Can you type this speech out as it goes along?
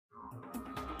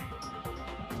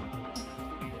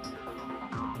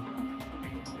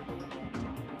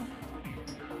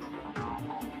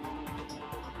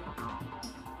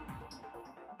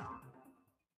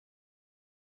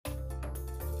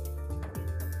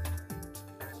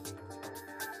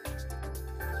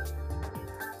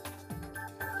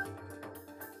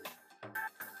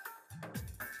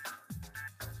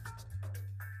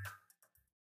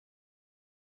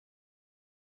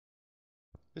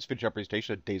This video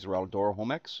presentation of Days Around Doro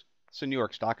Homex. It's a New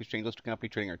York Stock Exchange listed company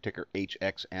trading our ticker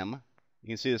HXM. You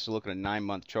can see this looking at a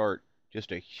 9-month chart,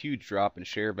 just a huge drop in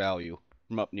share value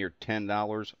from up near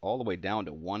 $10 all the way down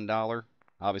to $1.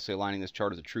 Obviously aligning this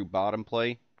chart as a true bottom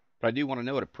play, but I do want to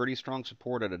note a pretty strong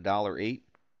support at $1.08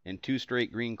 and 2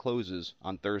 straight green closes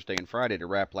on Thursday and Friday to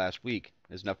wrap last week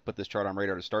is enough to put this chart on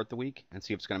radar to start the week and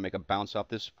see if it's going to make a bounce off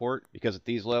this support, because at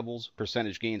these levels,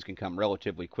 percentage gains can come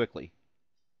relatively quickly.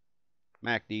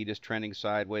 MACD just trending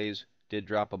sideways, did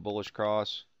drop a bullish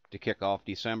cross to kick off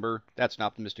December. That's an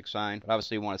optimistic sign, but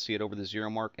obviously you want to see it over the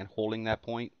zero mark and holding that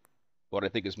point. What I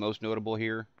think is most notable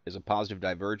here is a positive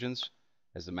divergence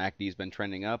as the MACD has been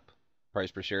trending up, price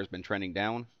per share has been trending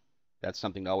down. That's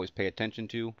something to always pay attention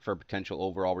to for a potential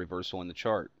overall reversal in the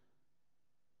chart.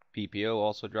 PPO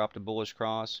also dropped a bullish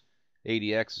cross.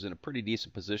 ADX is in a pretty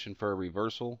decent position for a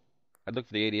reversal. I'd look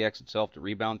for the ADX itself to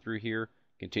rebound through here,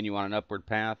 continue on an upward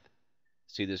path.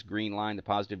 See this green line, the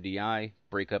positive DI,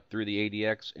 break up through the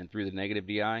ADX and through the negative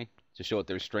DI to show that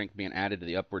there's strength being added to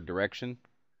the upward direction.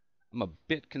 I'm a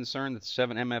bit concerned that the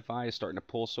 7 MFI is starting to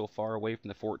pull so far away from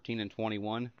the 14 and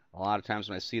 21. A lot of times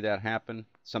when I see that happen,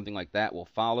 something like that will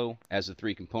follow as the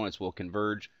three components will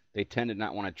converge. They tend to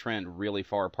not want to trend really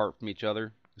far apart from each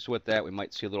other. So with that, we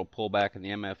might see a little pullback in the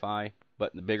MFI.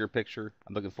 But in the bigger picture,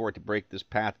 I'm looking forward to break this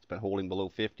path that's been holding below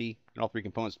 50, and all three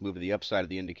components move to the upside of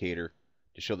the indicator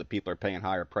to show that people are paying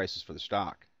higher prices for the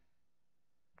stock.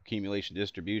 Accumulation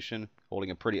distribution holding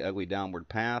a pretty ugly downward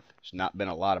path. There's not been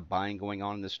a lot of buying going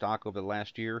on in this stock over the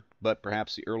last year, but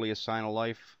perhaps the earliest sign of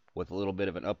life with a little bit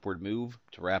of an upward move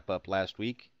to wrap up last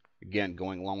week. Again,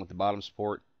 going along with the bottom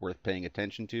support, worth paying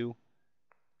attention to.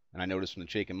 And I noticed from the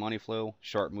Chaikin money flow,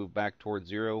 sharp move back towards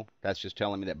zero. That's just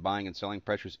telling me that buying and selling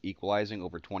pressure is equalizing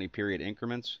over 20-period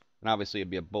increments. And obviously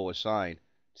it'd be a bullish sign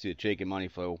to see the Chaikin money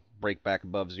flow break back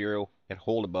above zero and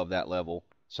hold above that level.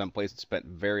 Some places spent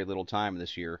very little time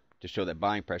this year to show that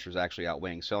buying pressure is actually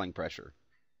outweighing selling pressure.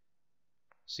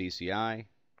 CCI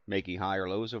making higher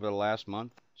lows over the last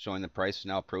month, showing the price is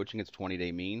now approaching its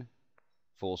 20-day mean.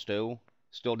 Full stow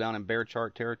still down in bear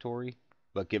chart territory,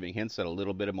 but giving hints that a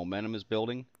little bit of momentum is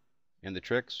building. And the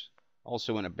tricks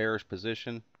also in a bearish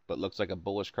position, but looks like a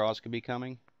bullish cross could be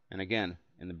coming. And again,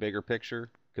 in the bigger picture,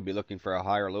 could be looking for a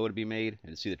higher low to be made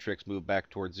and see the tricks move back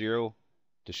towards zero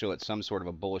to show that some sort of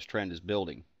a bullish trend is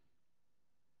building.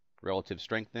 Relative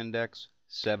strength index,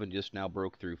 7 just now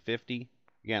broke through 50.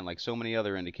 Again, like so many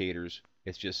other indicators,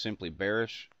 it's just simply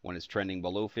bearish when it's trending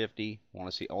below 50. Want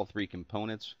to see all three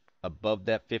components above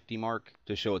that 50 mark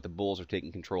to show that the bulls are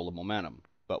taking control of momentum.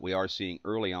 But we are seeing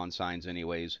early on signs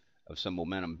anyways of some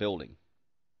momentum building.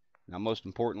 Now most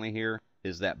importantly here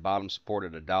is that bottom support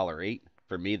at $1.08.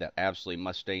 For me, that absolutely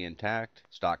must stay intact.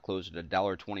 Stock closed at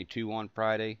 $1.22 on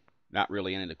Friday. Not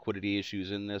really any liquidity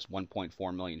issues in this.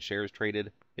 1.4 million shares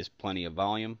traded is plenty of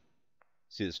volume.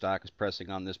 See the stock is pressing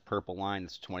on this purple line.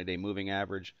 This 20-day moving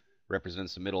average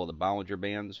represents the middle of the Bollinger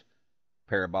Bands.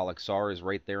 Parabolic SAR is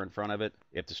right there in front of it.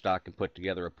 If the stock can put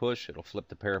together a push, it'll flip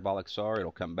the parabolic SAR.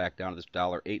 It'll come back down to this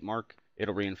 $1.08 mark.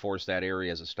 It'll reinforce that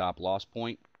area as a stop loss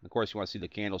point. Of course, you want to see the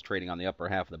candles trading on the upper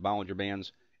half of the Bollinger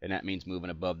Bands, and that means moving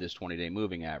above this 20-day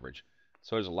moving average.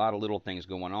 So there's a lot of little things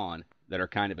going on that are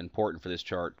kind of important for this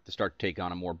chart to start to take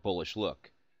on a more bullish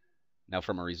look. Now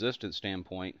from a resistance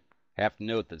standpoint, have to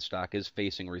note that the stock is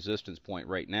facing a resistance point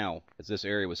right now, as this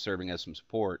area was serving as some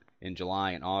support in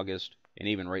July and August, and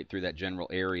even right through that general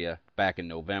area back in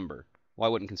November. While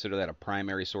I wouldn't consider that a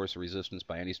primary source of resistance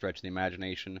by any stretch of the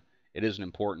imagination, it is an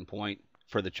important point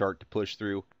for the chart to push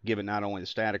through, given not only the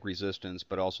static resistance,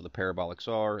 but also the parabolic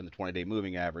SAR and the 20-day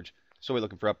moving average. So we're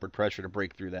looking for upward pressure to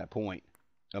break through that point.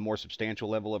 A more substantial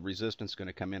level of resistance is going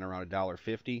to come in around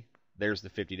 $1.50. There's the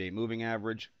 50-day moving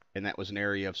average, and that was an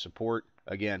area of support,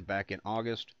 again, back in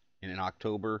August and in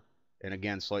October, and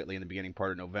again, slightly in the beginning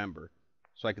part of November.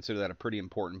 So I consider that a pretty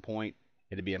important point,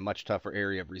 and to be a much tougher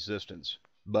area of resistance.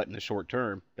 But in the short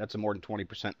term, that's a more than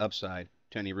 20% upside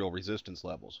to any real resistance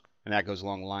levels. And that goes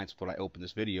along the lines with what I opened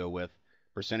this video with.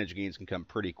 Percentage gains can come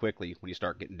pretty quickly when you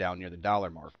start getting down near the dollar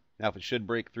mark. Now, if it should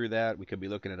break through that, we could be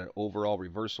looking at an overall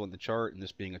reversal in the chart, and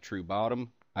this being a true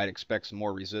bottom. I'd expect some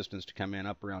more resistance to come in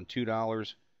up around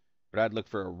 $2, but I'd look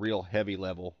for a real heavy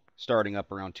level starting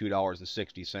up around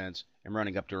 $2.60 and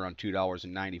running up to around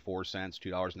 $2.94,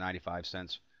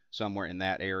 $2.95, somewhere in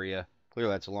that area.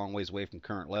 Clearly, that's a long ways away from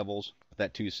current levels, but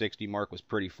that 260 mark was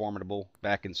pretty formidable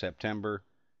back in September,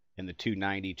 and the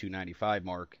 290, 295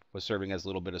 mark was serving as a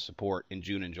little bit of support in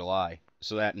June and July.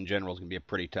 So that in general is going to be a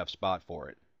pretty tough spot for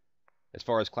it. As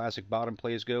far as classic bottom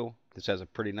plays go, this has a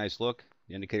pretty nice look.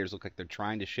 The indicators look like they're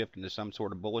trying to shift into some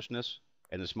sort of bullishness.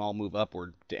 and the small move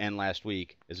upward to end last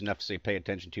week is enough to say pay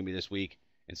attention to me this week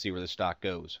and see where the stock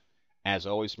goes. As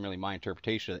always, merely my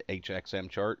interpretation of the HXM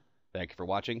chart. Thank you for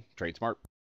watching. Trade smart.